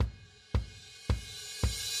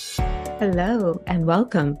Hello, and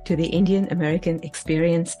welcome to the Indian American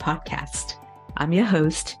Experience podcast. I'm your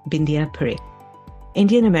host, Bindia Parikh.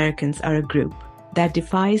 Indian Americans are a group that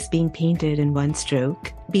defies being painted in one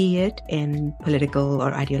stroke, be it in political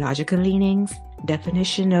or ideological leanings,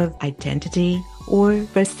 definition of identity, or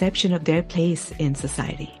perception of their place in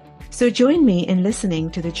society. So join me in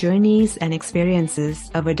listening to the journeys and experiences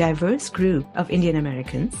of a diverse group of Indian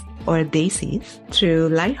Americans, or Desis, through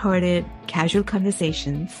lighthearted, casual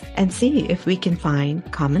conversations and see if we can find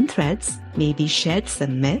common threads, maybe shed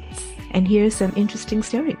some myths, and hear some interesting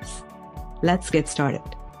stories. Let's get started.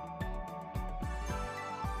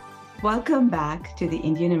 Welcome back to the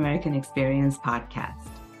Indian American Experience podcast.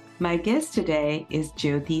 My guest today is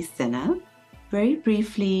Jyoti Sinha. Very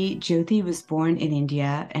briefly, Jyoti was born in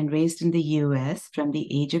India and raised in the US from the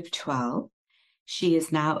age of 12. She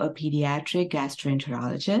is now a pediatric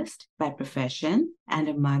gastroenterologist by profession and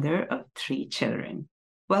a mother of 3 children.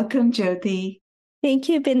 Welcome, Jyoti. Thank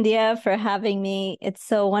you, Bindia, for having me. It's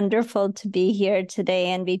so wonderful to be here today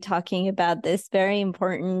and be talking about this very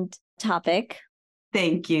important topic.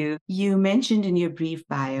 Thank you. You mentioned in your brief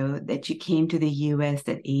bio that you came to the US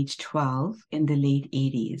at age 12 in the late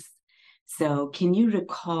 80s. So can you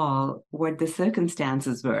recall what the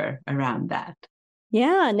circumstances were around that?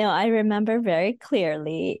 Yeah, no, I remember very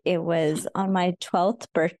clearly. It was on my 12th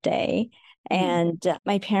birthday, and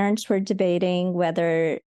my parents were debating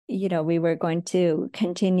whether, we were going to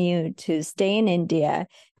continue to stay in India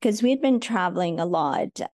because we'd been traveling a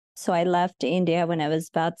lot. So I left India when I was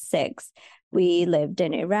about 6. We lived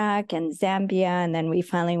in Iraq and Zambia, and then we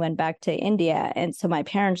finally went back to India. And so my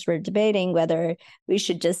parents were debating whether we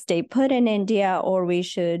should just stay put in India or we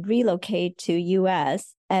should relocate to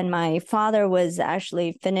US. And my father was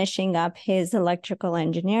actually finishing up his electrical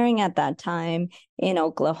engineering at that time in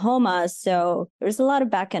Oklahoma. So there was a lot of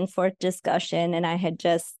back and forth discussion, and I had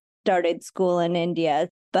just started school in India.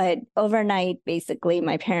 But overnight, basically,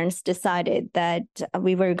 my parents decided that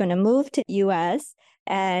we were going to move to US.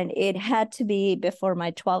 And it had to be before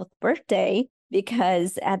my 12th birthday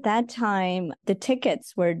because at that time, the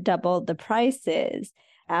tickets were double the prices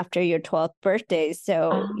after your 12th birthday.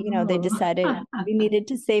 So, they decided we needed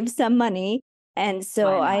to save some money. And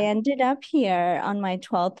so I ended up here on my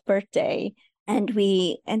 12th birthday. And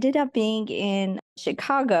we ended up being in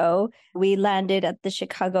Chicago. We landed at the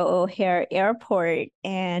Chicago O'Hare Airport.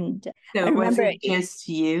 And so I remember was it just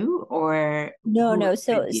you or? No.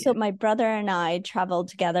 So my brother and I traveled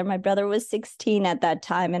together. My brother was 16 at that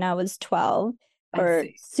time, and I was 12 or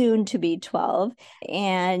soon to be 12.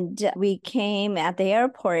 And we came at the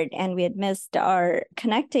airport and we had missed our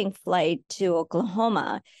connecting flight to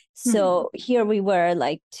Oklahoma. So here we were,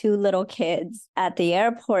 like 2 little kids at the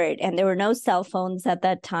airport, and there were no cell phones at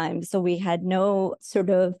that time. So we had no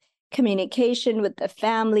sort of communication with the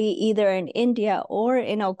family, either in India or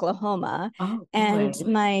in Oklahoma. And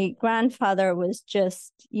my grandfather was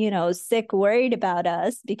just, sick, worried about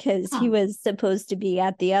us because he was supposed to be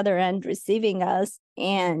at the other end receiving us.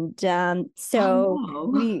 And so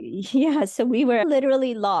we were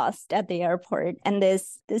literally lost at the airport. And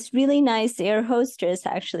this really nice air hostess,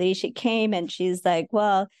 actually, she came and she's like,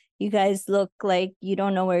 well, you guys look like you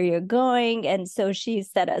don't know where you're going. And so she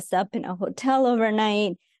set us up in a hotel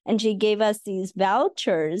overnight. And she gave us these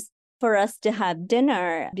vouchers for us to have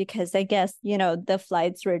dinner because I guess, the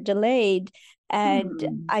flights were delayed.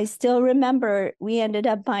 And I still remember we ended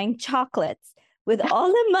up buying chocolates with all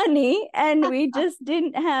the money, and we just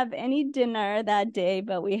didn't have any dinner that day,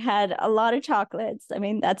 but we had a lot of chocolates. I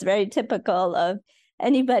mean, that's very typical of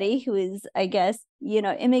anybody who is, I guess,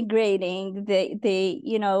 immigrating. They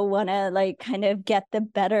want to like kind of get the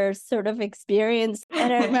better sort of experience.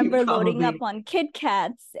 And I remember loading up on Kit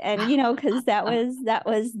Kats, and because that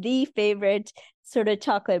was the favorite sort of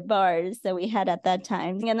chocolate bars that we had at that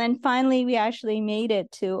time. And then finally we actually made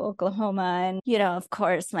it to Oklahoma, and of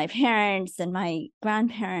course my parents and my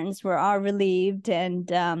grandparents were all relieved, and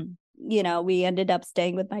we ended up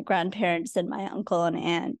staying with my grandparents and my uncle and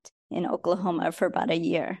aunt in Oklahoma for about a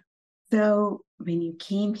year. So when you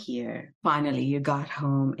came here, finally you got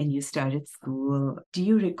home and you started school. Do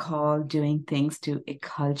you recall doing things to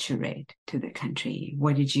acculturate to the country?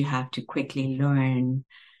 What did you have to quickly learn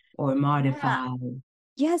or modify?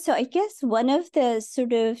 Yeah, so I guess one of the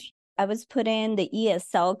sort of, I was put in the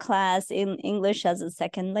ESL class in English as a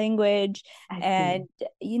second language. And,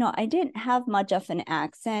 I didn't have much of an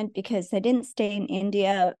accent because I didn't stay in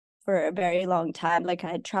India for a very long time. Like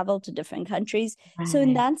I had traveled to different countries. So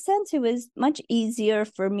in that sense, it was much easier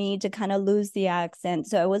for me to kind of lose the accent.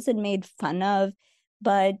 So I wasn't made fun of.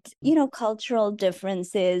 But, cultural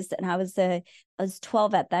differences. And I was a I was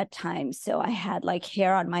 12 at that time. So I had like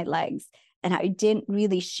hair on my legs and I didn't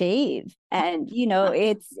really shave. And,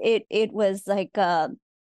 it was like,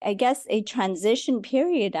 I guess a transition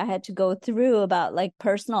period I had to go through about like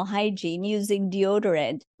personal hygiene using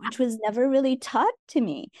deodorant, which was never really taught to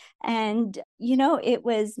me. And, it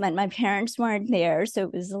was my parents weren't there. So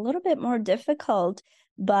it was a little bit more difficult.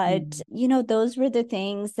 But, those were the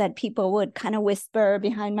things that people would kind of whisper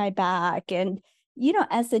behind my back. And,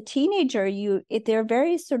 as a teenager, they're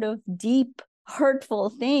very sort of deep, hurtful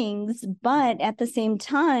things. But at the same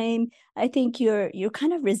time, I think you're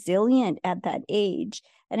kind of resilient at that age.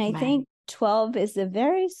 And I think 12 is a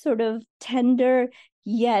very sort of tender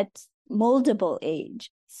yet moldable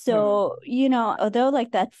age. So, although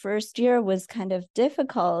like that first year was kind of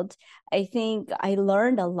difficult, I think I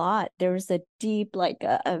learned a lot. There was a deep, like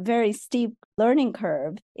a very steep learning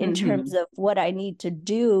curve in terms of what I need to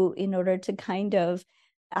do in order to kind of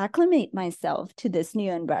acclimate myself to this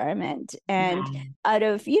new environment. And out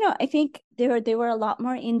of, I think there were a lot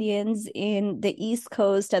more Indians in the East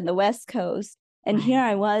Coast and the West Coast. And here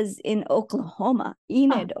I was in Oklahoma,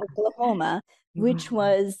 Enid, Oklahoma, which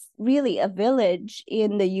was really a village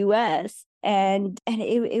in the US. And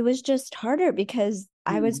it was just harder because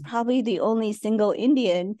I was probably the only single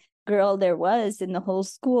Indian girl there was in the whole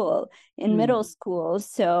school, in middle school.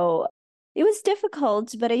 So it was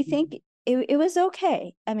difficult, but I think it was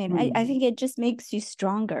okay. I mean, I think it just makes you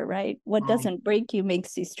stronger, right? What doesn't break you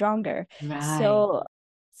makes you stronger. So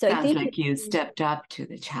Sounds I think like you stepped up to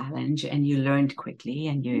the challenge and you learned quickly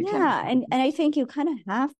and you and I think you kind of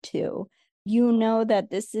have to. That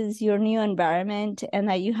this is your new environment and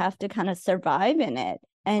that you have to kind of survive in it.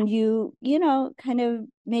 And kind of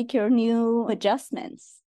make your new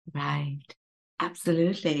adjustments. Right.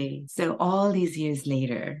 Absolutely. So all these years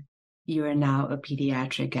later, you are now a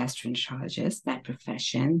pediatric gastroenterologist by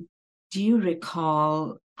profession. Do you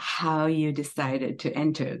recall how you decided to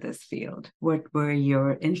enter this field? What were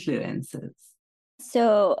your influences?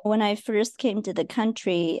 So when I first came to the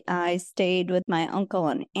country, I stayed with my uncle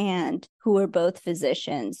and aunt, who were both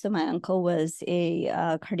physicians. So my uncle was a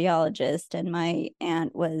cardiologist and my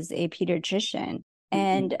aunt was a pediatrician.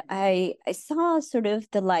 And I saw sort of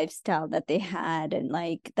the lifestyle that they had and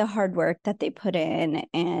like the hard work that they put in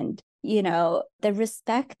and, the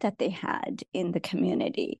respect that they had in the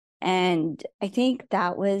community. And I think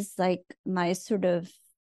that was like my sort of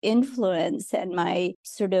influence and my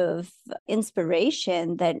sort of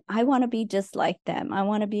inspiration that I want to be just like them. I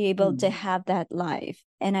want to be able to have that life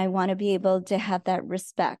and I want to be able to have that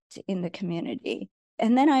respect in the community.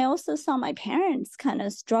 And then I also saw my parents kind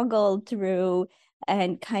of struggle through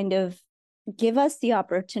and kind of give us the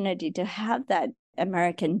opportunity to have that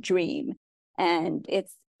American dream. And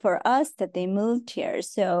it's for us that they moved here.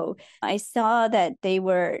 So I saw that they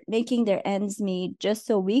were making their ends meet just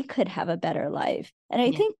so we could have a better life. And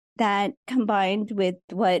I think that combined with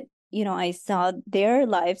what, I saw their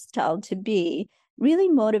lifestyle to be really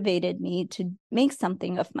motivated me to make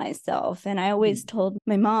something of myself. And I always told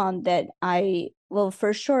my mom that I will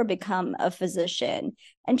for sure become a physician.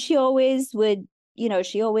 And she always would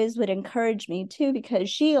encourage me too, because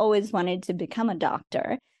she always wanted to become a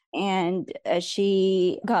doctor. And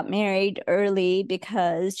she got married early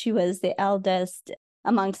because she was the eldest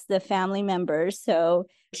amongst the family members. So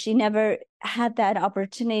she never had that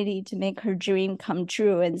opportunity to make her dream come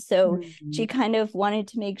true. And so she kind of wanted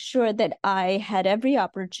to make sure that I had every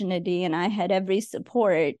opportunity and I had every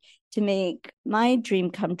support to make my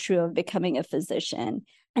dream come true of becoming a physician.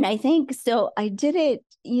 And I think so I did it,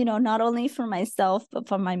 not only for myself, but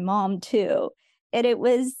for my mom too. And it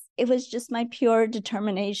was just my pure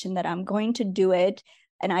determination that I'm going to do it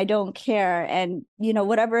and I don't care. And,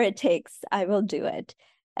 whatever it takes, I will do it.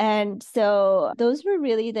 And so those were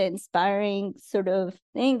really the inspiring sort of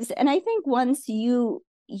things. And I think once you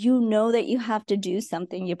know that you have to do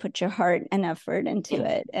something, you put your heart and effort into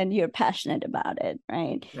it and you're passionate about it,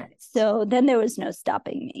 right? So then there was no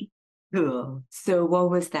stopping me. Cool. So what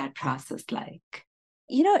was that process like?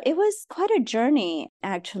 It was quite a journey,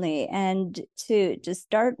 actually. And to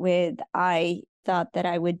start with, I thought that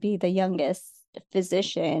I would be the youngest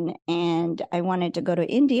physician and I wanted to go to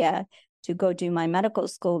India to go do my medical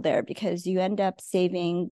school there because you end up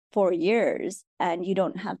saving 4 years and you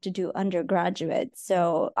don't have to do undergraduate.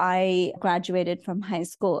 So I graduated from high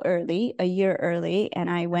school early, a year early, and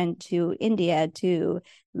I went to India, to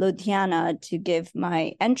Ludhiana, to give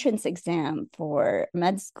my entrance exam for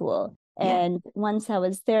med school. And once I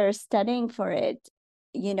was there studying for it,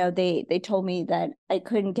 they told me that I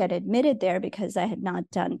couldn't get admitted there because I had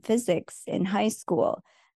not done physics in high school.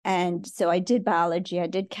 And so I did biology, I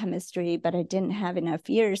did chemistry, but I didn't have enough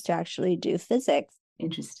years to actually do physics.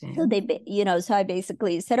 Interesting. So so I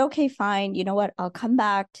basically said, okay, fine. You know what? I'll come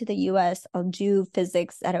back to the US. I'll do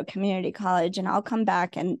physics at a community college and I'll come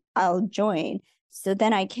back and I'll join. So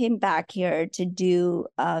then I came back here to do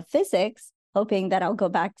physics, hoping that I'll go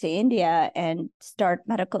back to India and start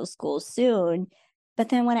medical school soon. But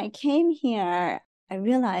then when I came here, I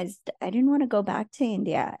realized I didn't want to go back to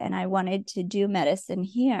India and I wanted to do medicine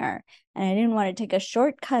here. And I didn't want to take a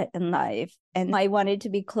shortcut in life. And I wanted to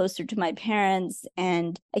be closer to my parents.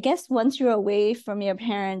 And I guess once you're away from your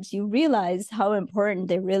parents, you realize how important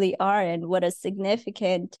they really are and what a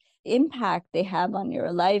significant impact they have on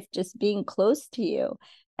your life, just being close to you.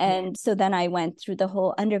 And so then I went through the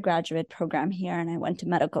whole undergraduate program here and I went to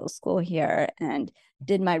medical school here and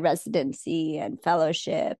did my residency and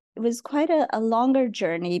fellowship. It was quite a longer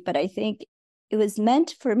journey, but I think it was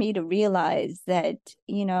meant for me to realize that,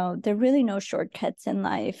 there are really no shortcuts in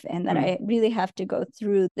life and that I really have to go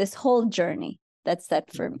through this whole journey that's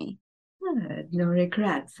set for me. Good. No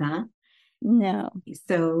regrets, huh? No.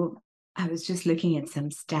 So I was just looking at some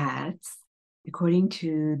stats. According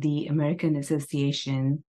to the American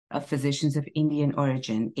Association of Physicians of Indian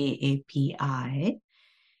Origin, AAPI,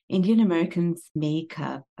 Indian Americans make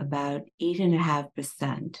up about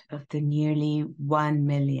 8.5% of the nearly 1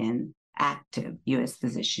 million active US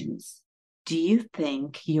physicians. Do you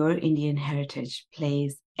think your Indian heritage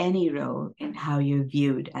plays any role in how you're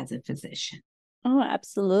viewed as a physician? Oh,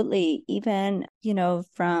 absolutely. Even,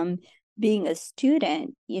 from being a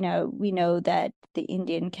student, we know that the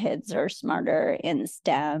Indian kids are smarter in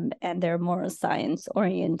STEM and they're more science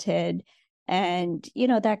oriented. And,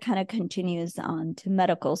 that kind of continues on to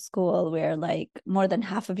medical school where like more than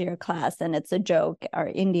half of your class, and it's a joke, are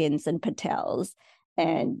Indians and Patels.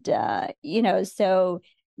 And, so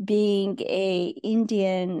being a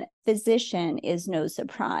Indian physician is no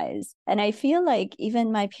surprise. And I feel like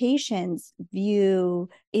even my patients view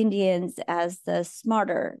Indians as the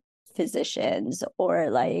smarter physicians or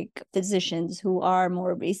like physicians who are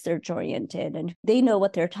more research oriented and they know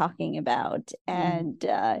what they're talking about. And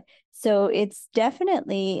so it's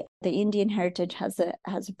definitely the Indian heritage has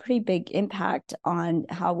a pretty big impact on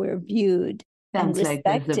how we're viewed and Sounds like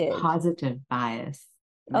there's a respected. positive bias.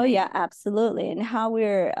 Oh yeah, absolutely. And how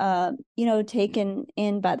we're taken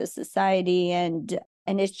in by the society and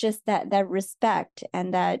it's just that respect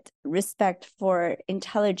and that respect for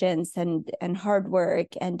intelligence and hard work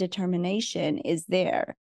and determination is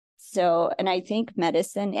there. So, and I think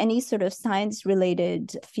medicine, any sort of science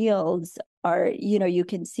related fields are, you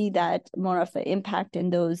can see that more of an impact in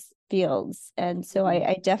those fields. And so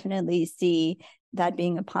I definitely see that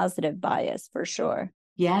being a positive bias for sure.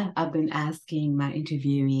 Yeah, I've been asking my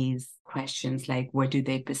interviewees questions like, what do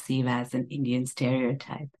they perceive as an Indian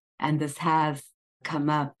stereotype? And this has come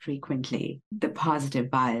up frequently, the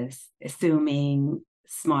positive bias, assuming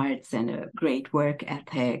smarts and a great work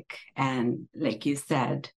ethic, and like you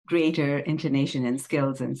said, greater inclination and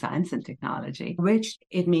skills in science and technology, which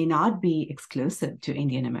it may not be exclusive to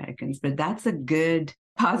Indian Americans, but that's a good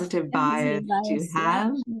positive bias to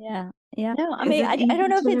have. Yeah. No, I Is mean, it I don't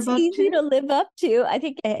know easy if to it's live up easy to? to live up to. I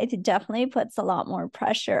think it definitely puts a lot more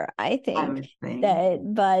pressure, I I think would think.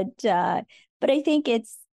 but I think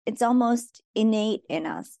it's almost innate in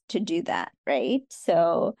us to do that, right?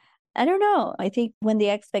 So I don't know. I think when the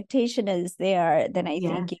expectation is there, then I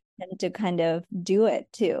think you tend to kind of do it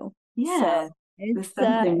too. Yeah. So There's it's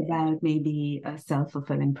something about maybe a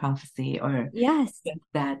self-fulfilling prophecy or yes. just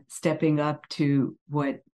that stepping up to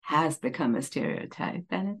what has become a stereotype.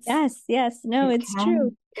 And Yes. No, it it's can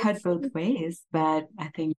true. cut It's both ways, but I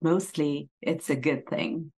think mostly it's a good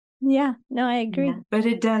thing. yeah, no, I agree. Yeah. But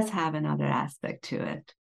it does have another aspect to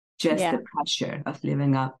it, just Yeah. the pressure of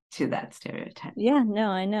living up to that stereotype. Yeah, no,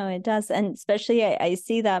 I know it does. And especially I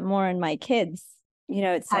see that more in my kids.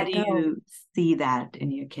 It's How do like, oh, you see that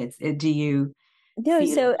in your kids? Do you no,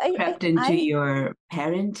 feel so crept into your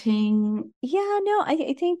parenting? yeah, no,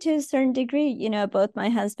 I think to a certain degree, both my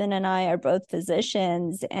husband and I are both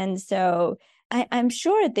physicians. And so I'm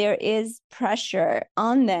sure there is pressure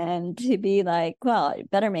on them to be like, well, I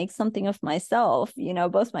better make something of myself.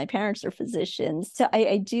 Both my parents are physicians. So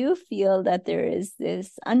I do feel that there is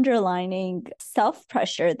this underlining self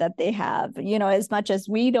pressure that they have, as much as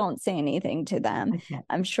we don't say anything to them. Okay.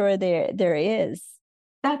 I'm sure there is.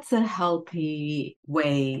 That's a healthy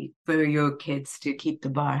way for your kids to keep the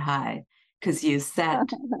bar high because you set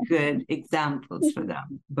good examples for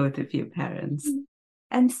them, both of your parents.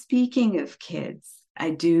 And speaking of kids,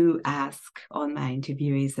 I do ask all my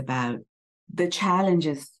interviewees about the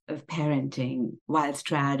challenges of parenting while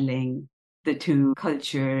straddling the two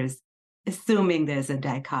cultures, assuming there's a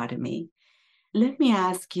dichotomy. Let me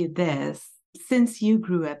ask you this. Since you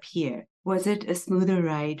grew up here, was it a smoother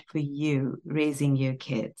ride for you raising your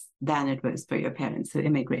kids than it was for your parents who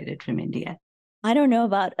immigrated from India? I don't know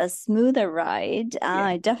about a smoother ride. Yeah.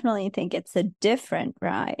 I definitely think it's a different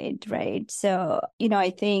ride, right? So, I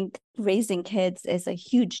think raising kids is a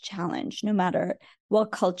huge challenge, no matter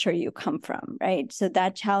what culture you come from, right? So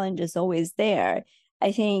that challenge is always there.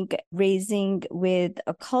 I think raising with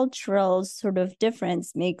a cultural sort of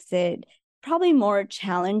difference makes it probably more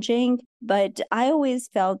challenging. But I always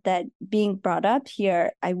felt that being brought up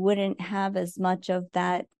here, I wouldn't have as much of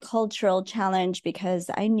that cultural challenge because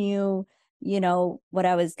I knew what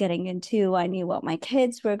I was getting into. I knew what my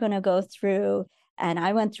kids were going to go through. And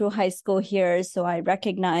I went through high school here, so I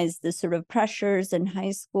recognized the sort of pressures in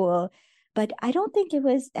high school. But I don't think it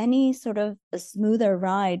was any sort of a smoother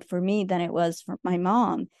ride for me than it was for my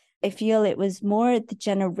mom. I feel it was more the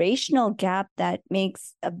generational gap that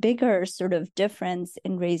makes a bigger sort of difference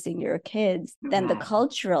in raising your kids than the Right.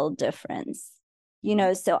 cultural difference.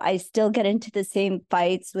 So I still get into the same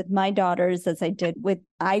fights with my daughters as I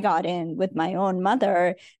got in with my own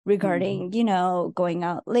mother regarding, going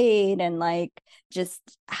out late and like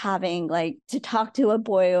just having like to talk to a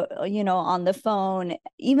boy, on the phone.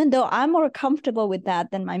 Even though I'm more comfortable with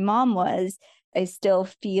that than my mom was, I still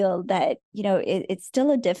feel that, it's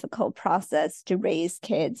still a difficult process to raise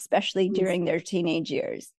kids, especially during their teenage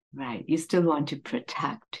years. Right. You still want to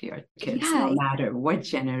protect your kids no Yeah, matter what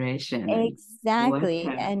generation and what. exactly.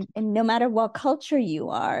 And no matter what culture you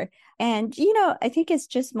are. And, I think it's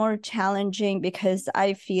just more challenging because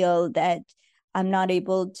I feel that I'm not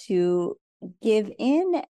able to give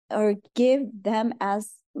in or give them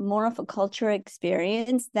as more of a cultural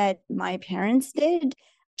experience that my parents did,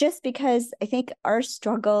 just because I think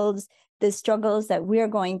the struggles that we're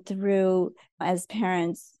going through as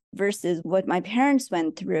parents versus what my parents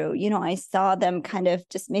went through. I saw them kind of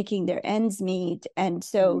just making their ends meet. And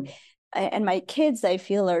so, and my kids, I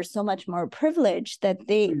feel, are so much more privileged that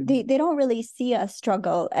they don't really see us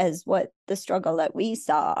struggle as what the struggle that we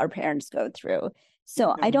saw our parents go through.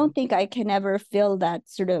 So I don't think I can ever fill that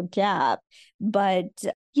sort of gap. But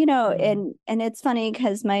and it's funny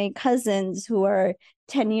because my cousins who are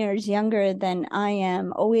 10 years younger than I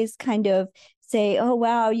am always kind of say, oh,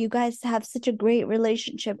 wow, you guys have such a great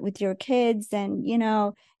relationship with your kids. And,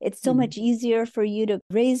 it's so much easier for you to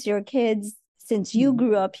raise your kids since you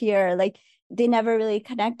grew up here. Like they never really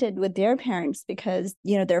connected with their parents because,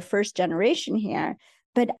 they're first generation here.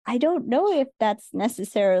 But I don't know if that's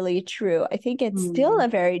necessarily true. I think it's still a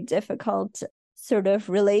very difficult sort of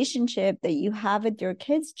relationship that you have with your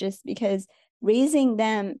kids just because raising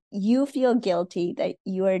them, you feel guilty that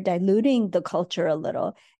you are diluting the culture a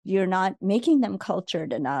little. You're not making them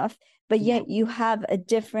cultured enough, but yet you have a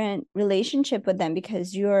different relationship with them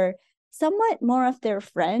because you're somewhat more of their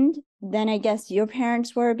friend than I guess your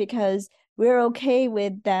parents were because we're okay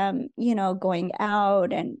with them, going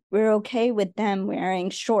out and we're okay with them wearing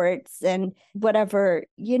shorts and whatever,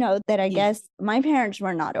 that I guess my parents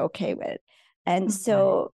were not okay with. And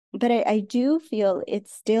so, but I do feel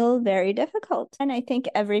it's still very difficult. And I think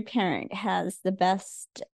every parent has the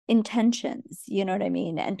best intentions, you know what I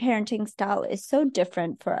mean? And parenting style is so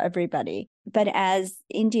different for everybody. But as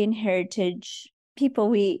Indian heritage people,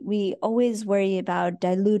 we always worry about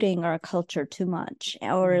diluting our culture too much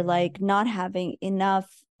or like not having enough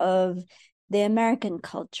of the American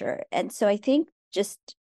culture. And so I think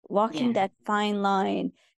just walking that fine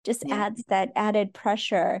line just adds that added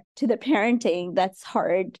pressure to the parenting that's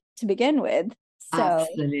hard to begin with. So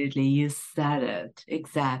Absolutely. You said it.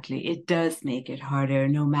 Exactly. It does make it harder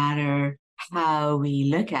no matter how we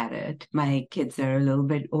look at it. My kids are a little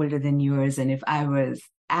bit older than yours. And if I was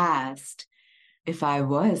asked if I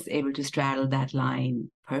was able to straddle that line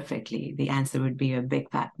perfectly, the answer would be a big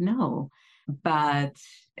fat no. But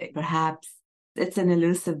perhaps it's an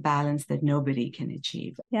elusive balance that nobody can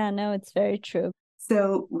achieve. Yeah, no, it's very true.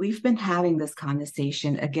 So we've been having this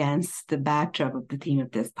conversation against the backdrop of the theme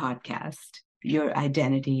of this podcast, your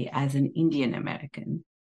identity as an Indian American.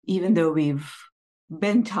 Even though we've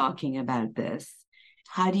been talking about this,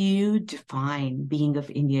 how do you define being of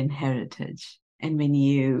Indian heritage? And when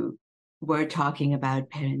you were talking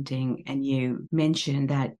about parenting and you mentioned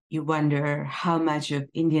that you wonder how much of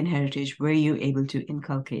Indian heritage were you able to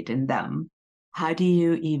inculcate in them, how do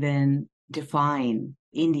you even define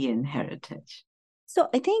Indian heritage? So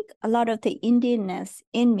I think a lot of the Indianness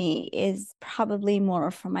in me is probably more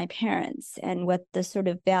from my parents and what the sort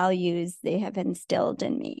of values they have instilled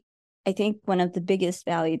in me. I think one of the biggest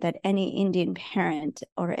value that any Indian parent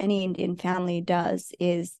or any Indian family does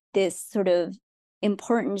is this sort of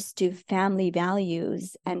importance to family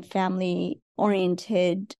values and family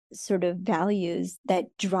oriented sort of values that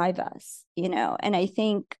drive us, and I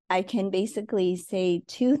think I can basically say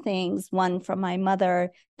two things, one from my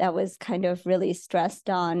mother that was kind of really stressed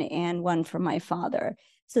on, and one from my father.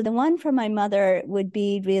 So the one from my mother would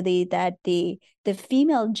be really that the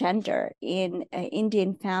female gender in an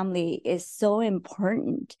Indian family is so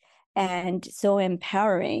important and so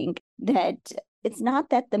empowering that it's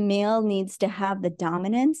not that the male needs to have the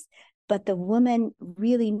dominance, but the woman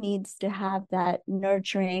really needs to have that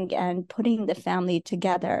nurturing and putting the family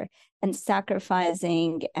together and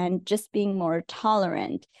sacrificing and just being more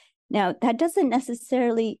tolerant. Now, that doesn't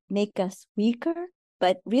necessarily make us weaker,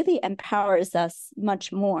 but really empowers us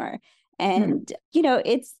much more. And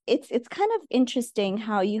it's kind of interesting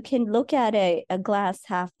how you can look at a glass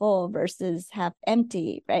half full versus half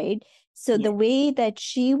empty, right? So the way that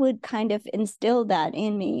she would kind of instill that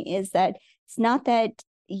in me is that it's not that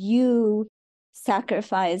you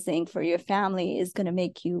sacrificing for your family is going to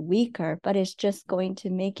make you weaker, but it's just going to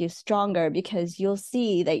make you stronger because you'll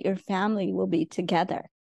see that your family will be together.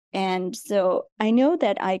 And so I know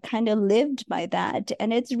that I kind of lived by that,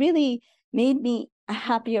 and it's really made me a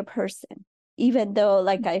happier person, even though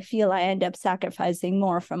I feel I end up sacrificing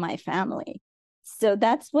more for my family. So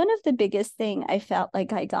that's one of the biggest thing I felt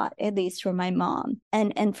like I got, at least from my mom.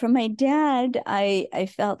 And from my dad, I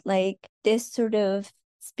felt like this sort of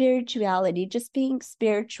spirituality, just being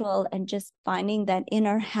spiritual and just finding that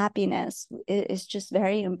inner happiness is just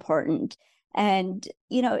very important. And,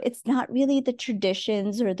 it's not really the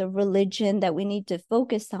traditions or the religion that we need to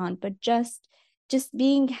focus on, but just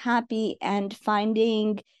being happy and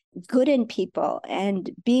finding good in people and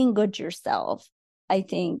being good yourself, I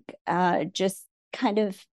think just kind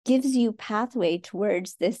of gives you pathway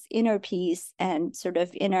towards this inner peace and sort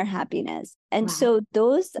of inner happiness. And so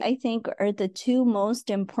those, I think, are the two most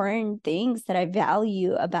important things that I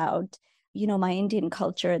value about my Indian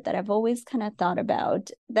culture, that I've always kind of thought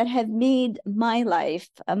about, that have made my life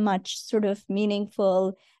a much sort of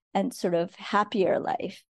meaningful and sort of happier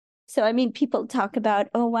life. So, I mean, people talk about,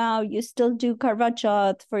 oh, wow, you still do Karva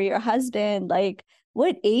Chauth for your husband.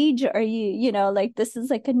 What age are you, this is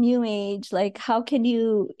like a new age. How can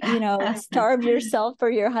you, starve yourself for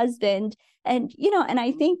your husband? And, and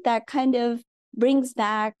I think that kind of brings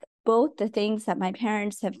back both the things that my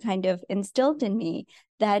parents have kind of instilled in me,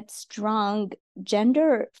 that strong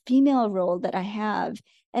gender female role that I have,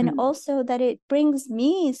 and also that it brings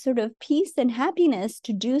me sort of peace and happiness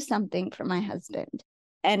to do something for my husband.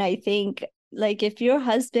 And I think if your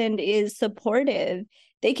husband is supportive,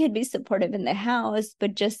 they can be supportive in the house,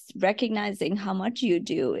 but just recognizing how much you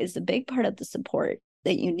do is a big part of the support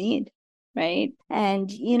that you need. Right.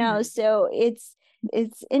 And, so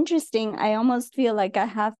it's interesting. I almost feel like I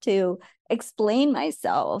have to explain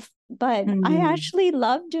myself, but I actually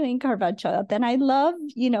love doing Karva Chauth, and I love,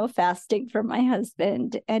 fasting for my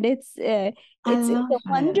husband. And it's a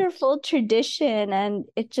wonderful tradition, and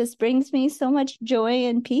it just brings me so much joy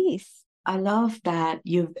and peace. I love that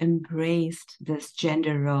you've embraced this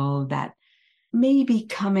gender role that may be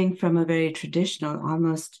coming from a very traditional,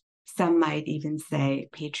 almost some might even say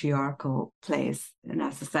patriarchal place in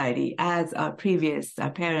our society, as our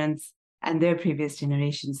parents and their previous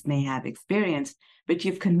generations may have experienced. But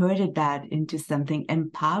you've converted that into something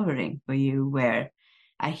empowering for you, where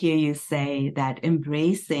I hear you say that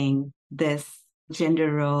embracing this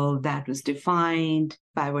gender role that was defined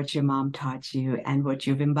by what your mom taught you and what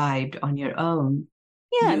you've imbibed on your own.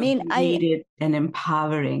 Yeah, I mean, made it an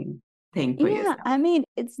empowering thing for yourself. I mean,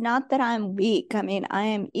 it's not that I'm weak. I mean, I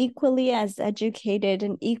am equally as educated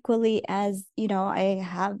and equally as, I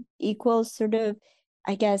have equal sort of,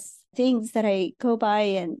 I guess, things that I go by,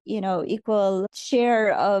 and, equal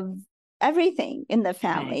share of everything in the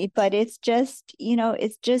family. Right. But it's just,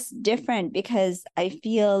 it's just different, because I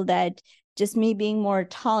feel that just me being more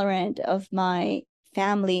tolerant of my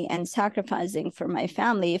family and sacrificing for my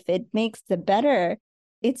family, if it makes the better,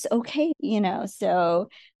 it's okay, so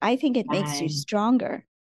I think it makes you stronger.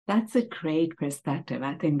 That's a great perspective.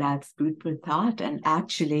 I think that's food for thought. And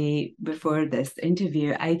actually, before this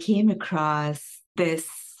interview, I came across this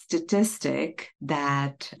statistic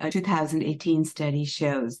that a 2018 study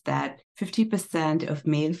shows that 50% of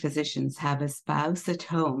male physicians have a spouse at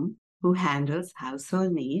home who handles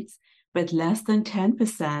household needs, but less than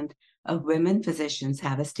 10% of women physicians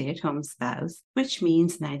have a stay-at-home spouse, which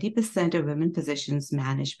means 90% of women physicians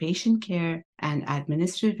manage patient care and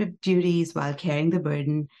administrative duties while carrying the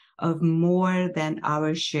burden of more than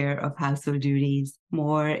our share of household duties,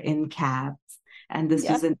 more in cabs. And this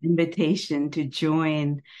was an invitation to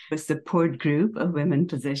join a support group of women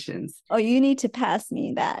physicians. Oh, you need to pass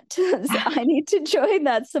me that. So I need to join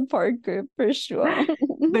that support group for sure.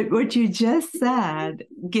 But what you just said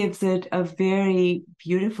gives it a very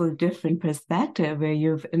beautiful, different perspective where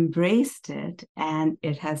you've embraced it and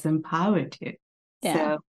it has empowered you. Yeah.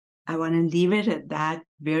 So I want to leave it at that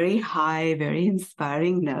very high, very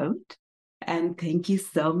inspiring note. And thank you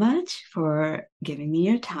so much for giving me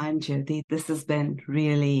your time, Jyoti. This has been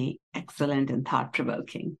really excellent and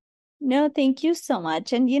thought-provoking. No, thank you so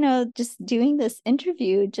much. And, just doing this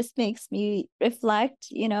interview just makes me reflect,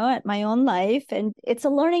 at my own life. And it's a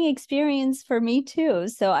learning experience for me too.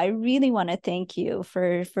 So I really want to thank you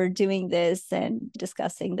for doing this and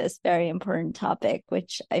discussing this very important topic,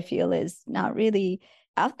 which I feel is not really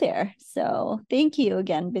out there. So thank you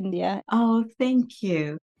again, Bindya. Oh, thank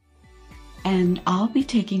you. And I'll be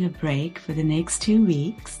taking a break for the next 2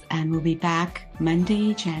 weeks, and we'll be back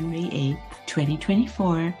Monday, January 8th,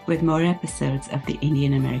 2024, with more episodes of the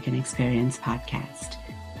Indian American Experience podcast.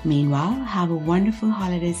 Meanwhile, have a wonderful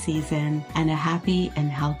holiday season and a happy and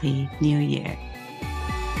healthy new year.